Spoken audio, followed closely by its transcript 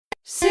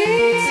See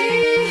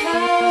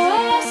how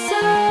I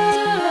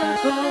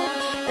circle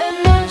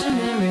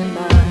imaginary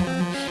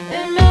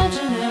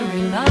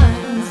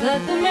lines.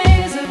 Let the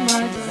maze of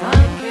my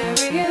design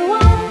carry you on.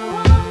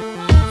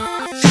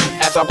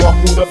 As I walk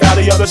through the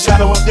valley of the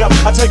shadow of death,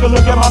 I take a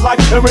look at my life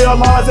and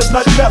realize it's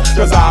nothing left.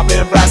 Cause I've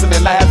been blasting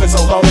and laughing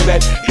so long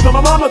that even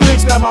my mama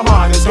thinks that my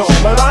mind is gone.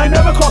 But I ain't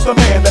never crossed a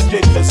man that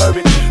didn't deserve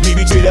it. Me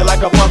be treated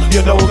like a punk,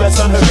 you know that's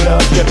unheard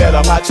of. You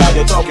better watch how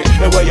you're talking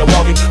and where you're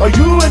walking, or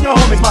you and your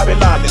homies might be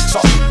lying and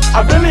talking.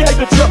 I really hate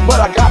the trip,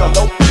 but I gotta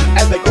know.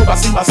 As they go, I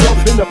see myself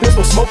in the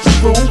pistol smoke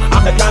room.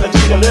 I'm the kind of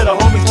G the little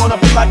homies wanna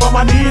be like, on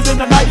my knees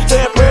in the night,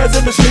 saying prayers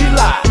in the street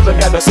light.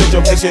 Look at the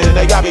situation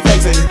they got me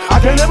facing.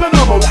 I can't live a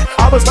normal life.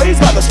 I was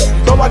raised by the street,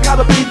 so I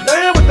gotta be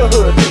down with the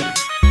hood.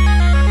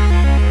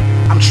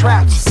 I'm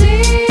trapped.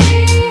 See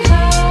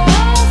how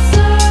I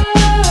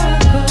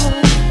circle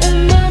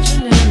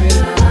imaginary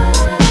lines.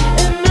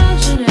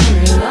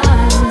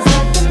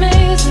 Let the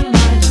maze of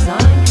my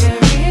design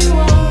carry you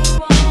on.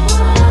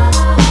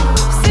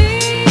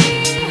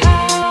 See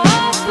how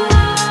I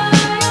fly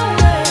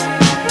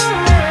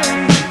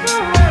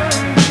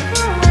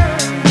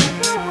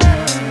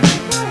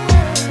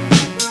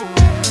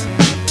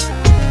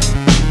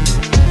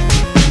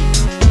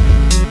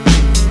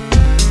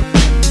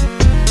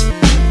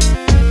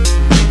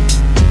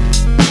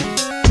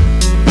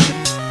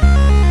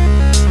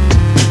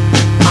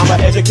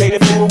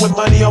Educated fool with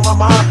money on my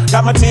mind.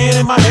 Got my 10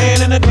 in my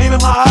hand and a gleam in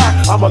my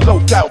eye. I'm a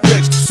low-out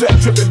bitch, set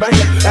tripping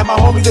banger, and my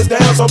homies is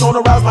down, so don't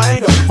arouse my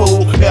anger.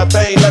 Fool, there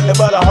ain't nothing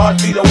but a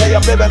heartbeat away.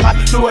 I'm living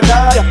life do or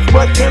die.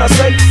 What can I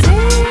say?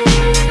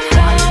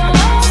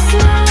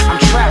 I'm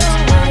trapped.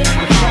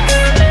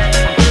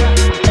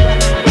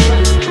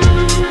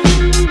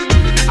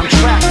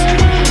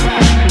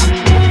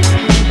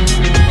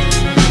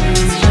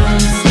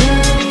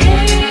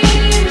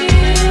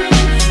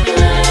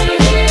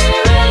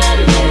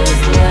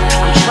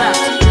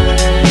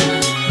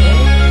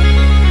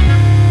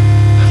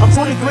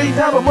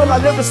 But will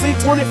I live to see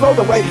 24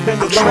 the way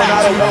things are going?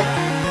 I don't know.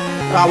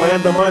 Power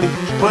and the money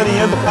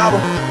and the power.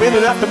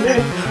 Minute after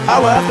minute,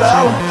 hour after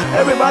hour,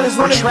 everybody's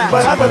running.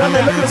 But half of them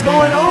ain't looking what's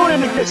going on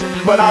in the kitchen.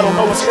 But I don't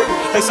know what's true.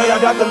 They say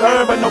I got to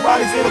learn, but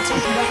nobody's here to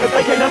teach me. If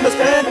they can't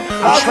understand it,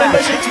 how can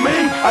they teach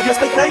me? I guess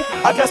they can't,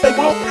 I guess they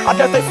won't, I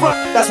guess they front.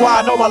 That's why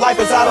I know my life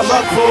is out of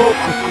luck, fool.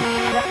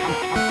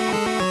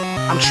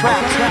 I'm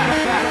trapped.